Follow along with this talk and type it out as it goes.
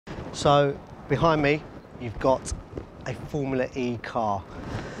So behind me, you've got a Formula E car.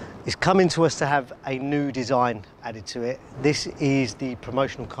 It's coming to us to have a new design added to it. This is the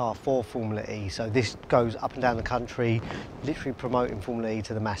promotional car for Formula E. So this goes up and down the country, literally promoting Formula E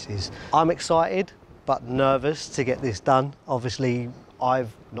to the masses. I'm excited, but nervous to get this done. Obviously,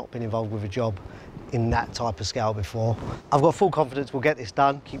 I've not been involved with a job in that type of scale before. I've got full confidence we'll get this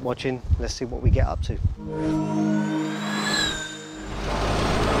done. Keep watching, let's see what we get up to.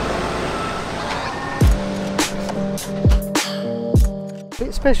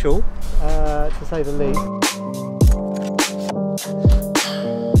 Bit special, to say the least.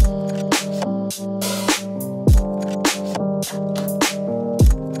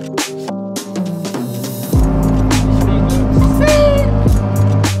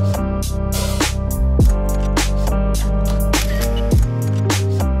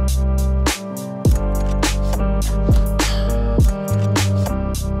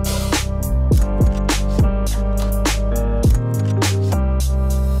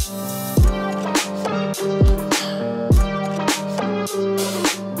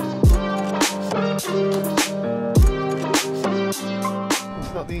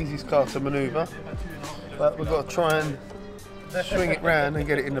 The easiest car to manoeuvre, but we've got to try and swing it round and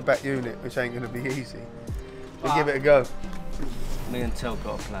get it in the back unit, which ain't going to be easy. We'll give it a go. Me and Tel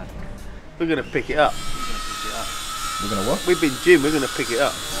got a plan. We're going to pick it up. We're going to what? We've been Jim, we're going to pick it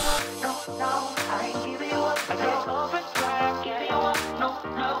up.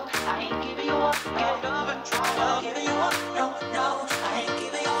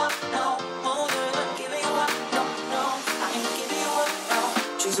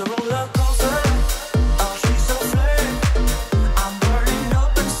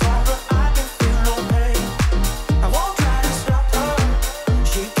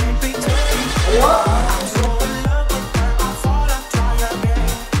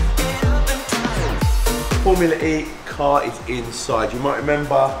 Formula E car is inside. You might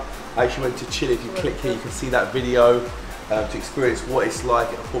remember I actually went to Chile. If you click here, you can see that video to experience what it's like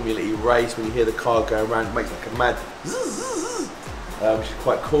at a Formula E race when you hear the car going around. It makes like a mad zzz, which is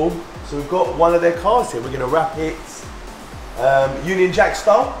quite cool. So we've got one of their cars here. We're going to wrap it Union Jack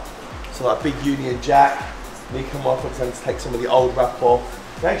style. So like big Union Jack. Nicco and Mark to take some of the old wrap off.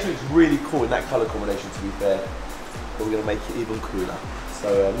 It actually looks really cool in that colour combination, to be fair. But we're going to make it even cooler.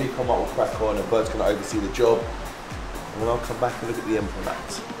 So Nicco and Mark will crack on and Bert's going to oversee the job. And then I'll come back and look at the end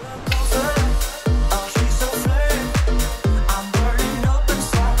product.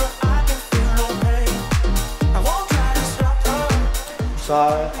 So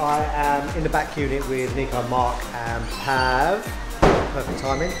I am in the back unit with Nicco and Mark and Pav. Perfect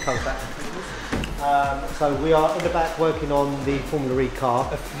timing, comes back. So we are in the back working on the Formula E car.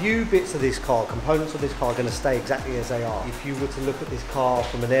 A few bits of this car, components of this car are going to stay exactly as they are. If you were to look at this car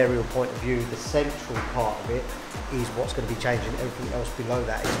from an aerial point of view, the central part of it is what's going to be changing. Everything else below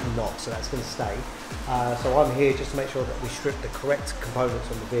that is not, so that's going to stay. So I'm here just to make sure that we strip the correct components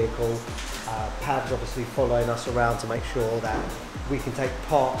on the vehicle. Pav's obviously following us around to make sure that we can take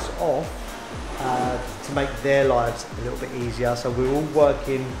parts off to make their lives a little bit easier. So we're all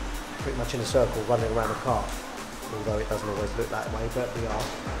working pretty much in a circle, running around the car, although it doesn't always look that way, but we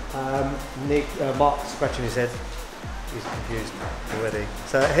are. Mark's scratching his head. He's confused already.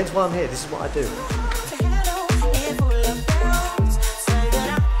 So hence why I'm here. This is what I do.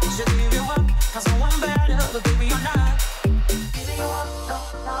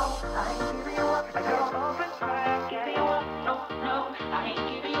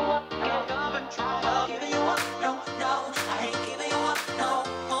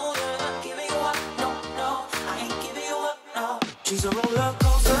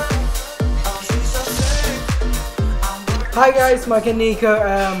 Hi guys, Mark and Nicco.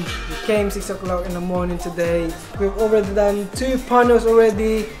 We came 6 o'clock in the morning today. We've already done 2 panels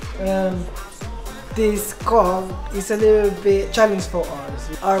already. This car is a little bit challenge for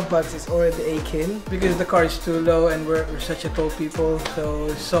us. Our butts is already aching because the car is too low and we're such a tall people, so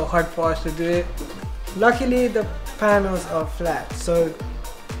it's so hard for us to do it. Luckily the panels are flat, so it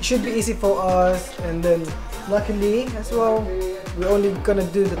should be easy for us, and then luckily as well we're only gonna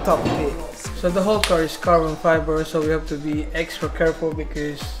do the top bit. So the whole car is carbon fiber, so we have to be extra careful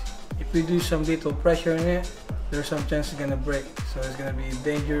because if we do some little pressure in it, there's some chance it's gonna break. So it's gonna be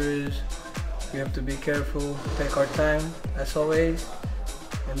dangerous. We have to be careful, take our time as always,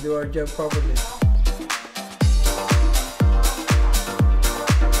 and do our job properly.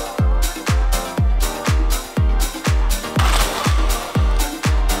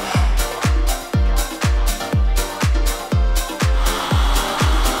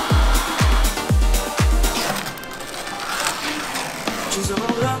 She's a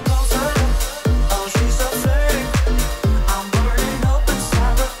roller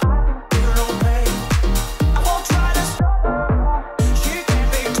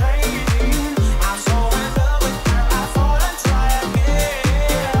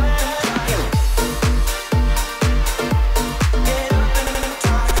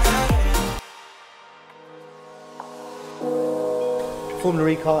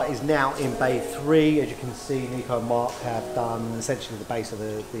Formula E car is now in bay 3. As you can see, Nicco and Mark have done essentially the base of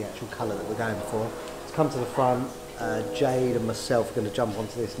the actual colour that we're going for. It's come to the front. Jade and myself are going to jump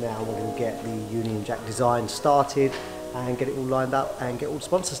onto this now. We're going to get the Union Jack design started and get it all lined up and get all the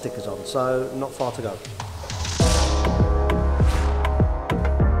sponsor stickers on. So not far to go.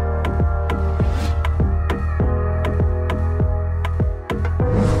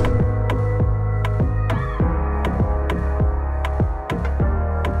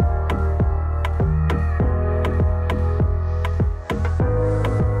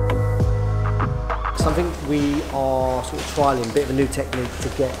 Something we are sort of trialling, a bit of a new technique to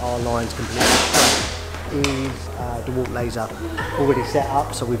get our lines completely straight is the warp laser already set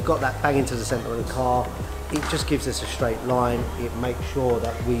up. So we've got that bang into the centre of the car. It just gives us a straight line. It makes sure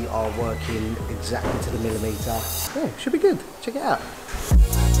that we are working exactly to the millimetre. Yeah, should be good. Check it out.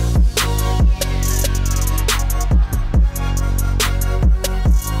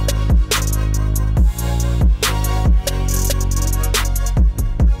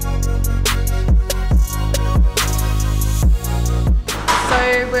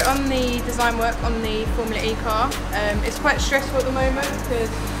 We're on the design work on the Formula E car. It's quite stressful at the moment because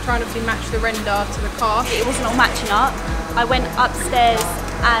trying to match the render to the car. It wasn't all matching up. I went upstairs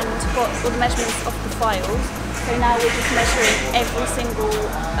and got all the measurements off the files. So now we're just measuring every single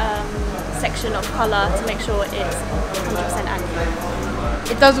section of colour to make sure it's 100%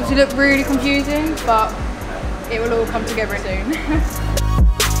 accurate. It does obviously look really confusing, but it will all come together soon.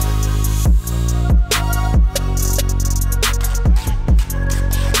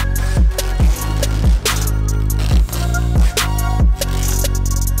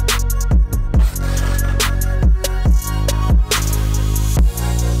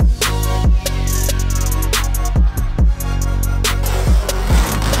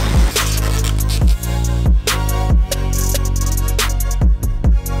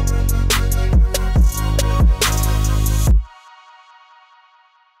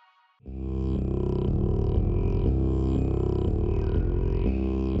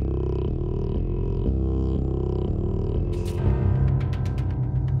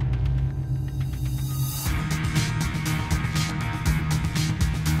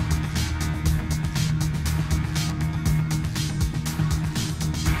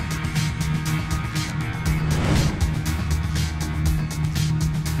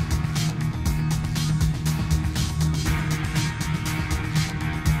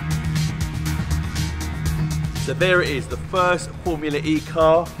 So there it is, the first Formula E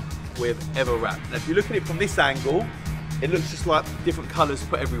car we've ever wrapped. Now if you look at it from this angle, it looks just like different colours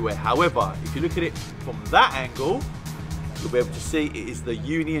put everywhere. However, if you look at it from that angle, you'll be able to see it is the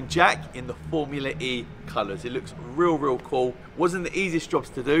Union Jack in the Formula E colours. It looks real cool. Wasn't the easiest jobs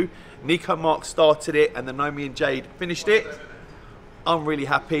to do. Nicco and Mark started it and then Naomi and Jade finished it. I'm really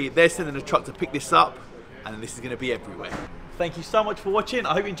happy. They're sending a truck to pick this up and this is going to be everywhere. Thank you so much for watching.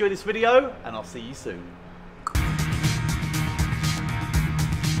 I hope you enjoyed this video and I'll see you soon.